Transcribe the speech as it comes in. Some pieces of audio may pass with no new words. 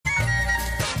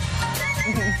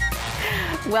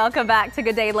Welcome back to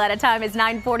Good Day Atlanta. Time is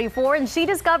 9:44, and she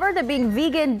discovered that being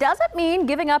vegan doesn't mean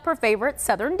giving up her favorite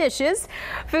Southern dishes.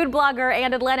 Food blogger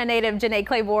and Atlanta native Jenné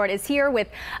Claiborne is here with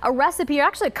a recipe,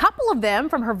 actually a couple of them,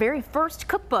 from her very first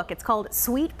cookbook. It's called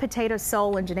Sweet Potato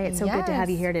Soul. And Jenné, it's so good to have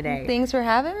you here today. Thanks for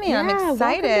having me. I'm excited.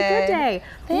 Welcome to Good Day.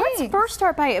 Let's first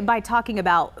start by talking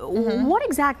about what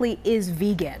exactly is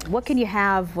vegan. What can you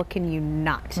have? What can you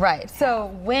not? Right.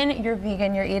 So when you're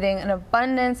vegan, you're eating an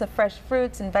abundance of fresh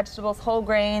fruits and vegetables, whole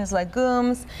grains,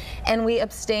 legumes, and we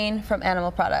abstain from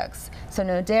animal products. So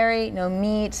no dairy, no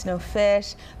meat, no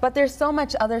fish, but there's so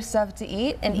much other stuff to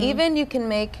eat, and even you can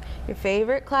make your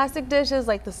favorite classic dishes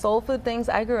like the soul food things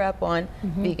I grew up on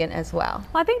vegan as well.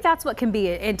 Well, I think that's what can be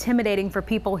intimidating for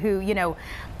people who,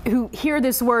 who hear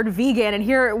this word vegan and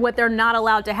hear what they're not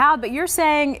allowed to have, but you're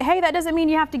saying, hey, that doesn't mean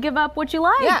you have to give up what you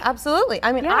like. Yeah, absolutely.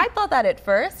 I mean, I thought that at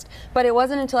first, but it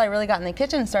wasn't until I really got in the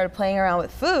kitchen and started playing around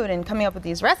with food and coming up with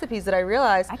these recipes that I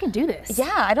realized I can do this. Yeah,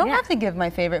 I don't have to give my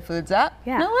favorite foods up.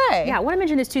 Yeah. No way. Yeah, I want to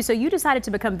mention this too. So you decided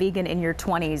to become vegan in your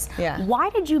 20s. Yeah. Why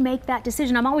did you make that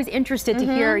decision? I'm always interested to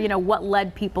hear, what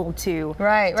led people to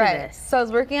this. So I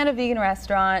was working at a vegan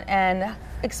restaurant and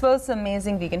exposed to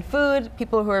amazing vegan food,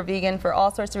 people who are vegan for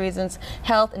all sorts of reasons,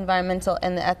 health, environmental,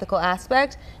 and the ethical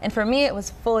aspect. And for me, it was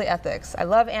fully ethics. I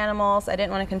love animals. I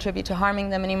didn't want to contribute to harming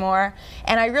them anymore.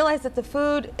 And I realized that the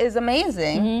food is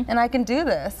amazing and I can do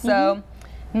this. So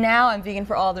now I'm vegan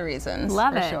for all the reasons.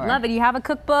 Love it. Sure. Love it. You have a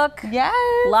cookbook. Yes.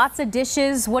 Lots of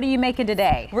dishes. What are you making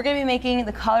today? We're going to be making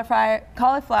the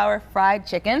cauliflower fried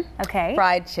chicken. Okay.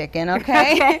 Fried chicken,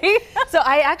 okay? Okay. So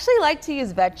I actually like to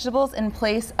use vegetables in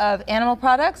place of animal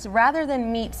products rather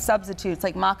than meat substitutes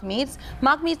like mock meats.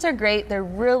 Mock meats are great. They're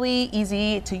really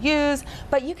easy to use,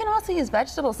 but you can also use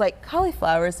vegetables like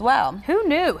cauliflower as well. Who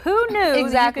knew? Who knew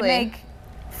Exactly. you could make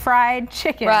fried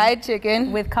chicken? Fried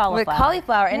chicken with cauliflower. With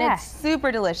cauliflower, and it's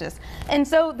super delicious. And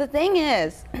so the thing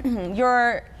is,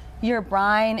 your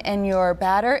brine and your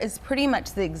batter is pretty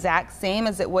much the exact same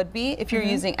as it would be if you're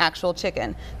using actual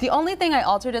chicken. The only thing I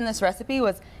altered in this recipe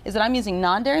is that I'm using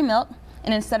non-dairy milk,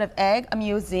 and instead of egg, I'm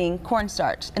using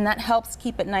cornstarch, and that helps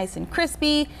keep it nice and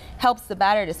crispy, helps the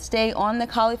batter to stay on the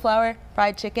cauliflower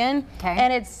fried chicken,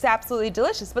 and it's absolutely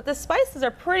delicious. But the spices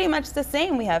are pretty much the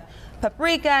same. We have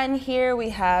paprika in here, we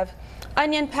have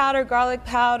onion powder, garlic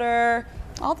powder,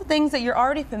 all the things that you're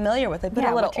already familiar with. I put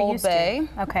a little Old Bay.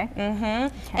 Okay.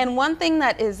 And one thing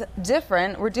that is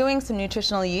different, we're doing some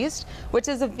nutritional yeast, which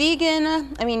is a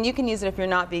vegan, I mean, you can use it if you're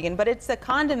not vegan, but it's a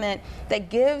condiment that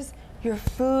gives your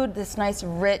food this nice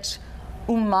rich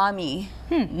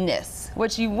umami-ness,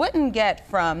 which you wouldn't get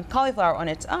from cauliflower on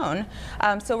its own.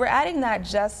 So we're adding that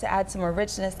just to add some more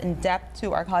richness and depth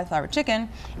to our cauliflower chicken.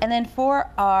 And then for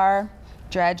our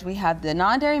dredge, we have the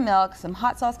non-dairy milk, some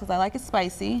hot sauce because I like it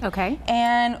spicy. Okay.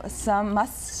 And some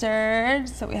mustard.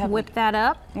 So we have whip that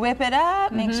up. Whip it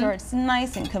up. Make sure it's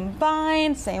nice and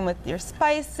combined. Same with your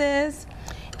spices.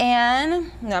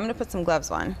 And no, I'm gonna put some gloves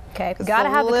on. Okay. Gotta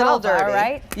have the cauliflower,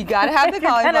 right? You gotta have the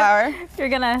cauliflower. You're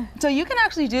gonna. So you can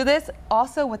actually do this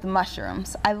also with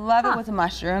mushrooms. I love it with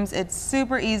mushrooms. It's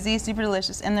super easy, super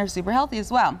delicious, and they're super healthy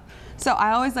as well. So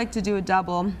I always like to do a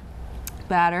double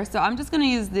batter. So I'm just gonna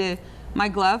use my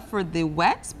glove for the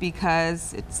wet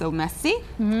because it's so messy.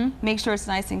 Make sure it's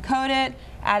nice and coated.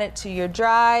 Add it to your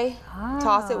dry.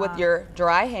 Toss it with your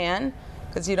dry hand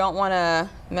because you don't want to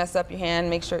mess up your hand.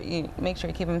 Make sure you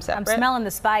keep them separate. I'm smelling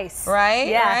the spice. Right?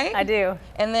 Yeah, right? I do.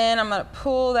 And then I'm gonna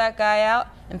pull that guy out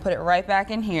and put it right back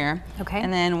in here. Okay.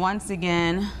 And then once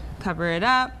again, cover it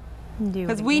up.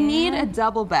 Because we need a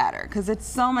double batter because it's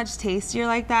so much tastier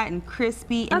like that and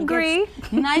crispy and it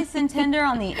gets nice and tender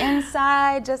on the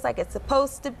inside, just like it's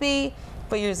supposed to be.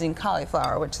 But you're using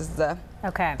cauliflower, which is the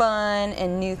fun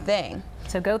and new thing.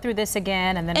 So go through this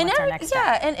again, and then what's our next step?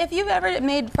 Yeah, and if you've ever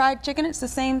made fried chicken, it's the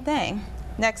same thing.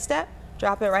 Next step,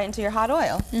 drop it right into your hot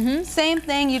oil. Same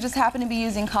thing, you just happen to be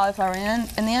using cauliflower in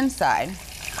the inside.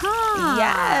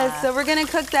 Yes, so we're gonna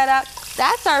cook that up.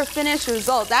 That's our finished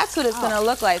result. That's what it's going to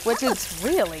look like, which is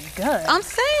really good. I'm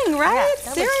saying, right?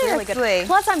 Yeah, seriously. Really good.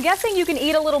 Plus, I'm guessing you can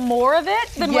eat a little more of it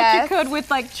than what you could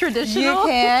with like traditional. You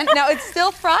can. Now, it's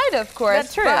still fried, of course.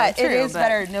 That's true. But it is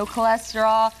better. No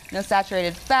cholesterol, no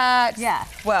saturated fats. Yeah.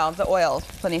 Well, the oil,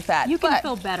 plenty of fat. You can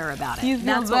feel better about it. You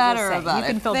feel better about it.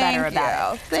 You can feel better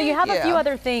about it. So you have a few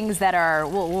other things that are.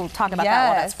 We'll talk about that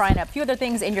while that's frying up. A few other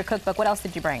things in your cookbook. What else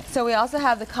did you bring? So we also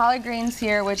have the collard greens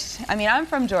here, which I mean, I'm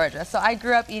from Georgia, so I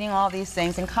grew up eating all these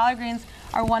things, and collard greens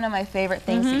are one of my favorite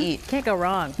things to eat. Can't go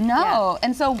wrong. No,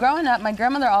 and so growing up, my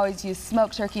grandmother always used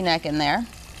smoked turkey neck in there.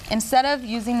 Instead of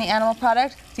using the animal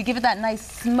product, to give it that nice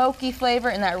smoky flavor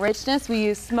and that richness, we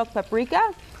use smoked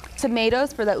paprika.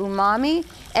 tomatoes for the umami,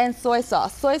 and soy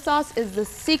sauce. Soy sauce is the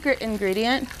secret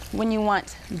ingredient when you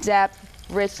want depth,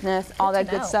 richness, all that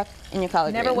good stuff in your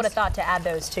collard greens. Never would have thought to add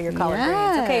those to your collard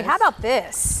greens. Okay, how about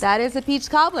this? That is a peach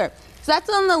cobbler. So that's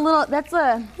on the little, that's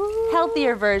a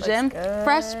healthier version.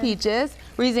 Fresh peaches.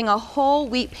 We're using a whole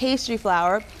wheat pastry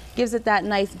flour. Gives it that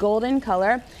nice golden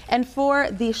color. And for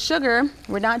the sugar,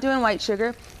 we're not doing white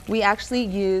sugar. We actually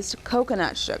used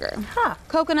coconut sugar.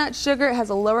 Coconut sugar has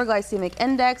a lower glycemic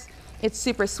index. It's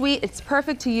super sweet. It's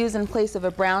perfect to use in place of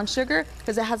a brown sugar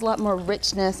because it has a lot more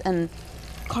richness and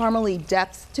caramely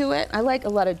depth to it. I like a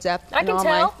lot of depth in all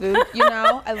my food. You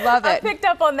know, I love it. I picked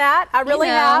up on that. I really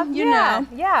have. You know.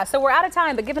 Yeah. So we're out of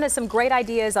time, but giving us some great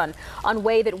ideas on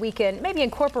way that we can maybe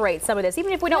incorporate some of this,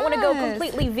 even if we don't want to go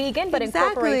completely vegan, but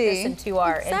incorporate this into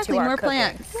our more cooking.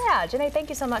 plants. Yeah, Jenné, thank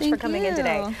you so much for coming in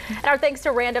today. And our thanks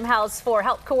to Random House for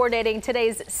help coordinating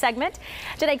today's segment.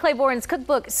 Jenné Claiborne's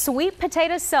cookbook, Sweet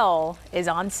Potato Soul, is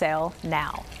on sale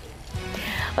now.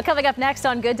 Well, coming up next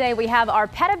on Good Day, we have our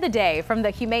pet of the day from the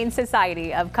Humane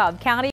Society of Cobb County.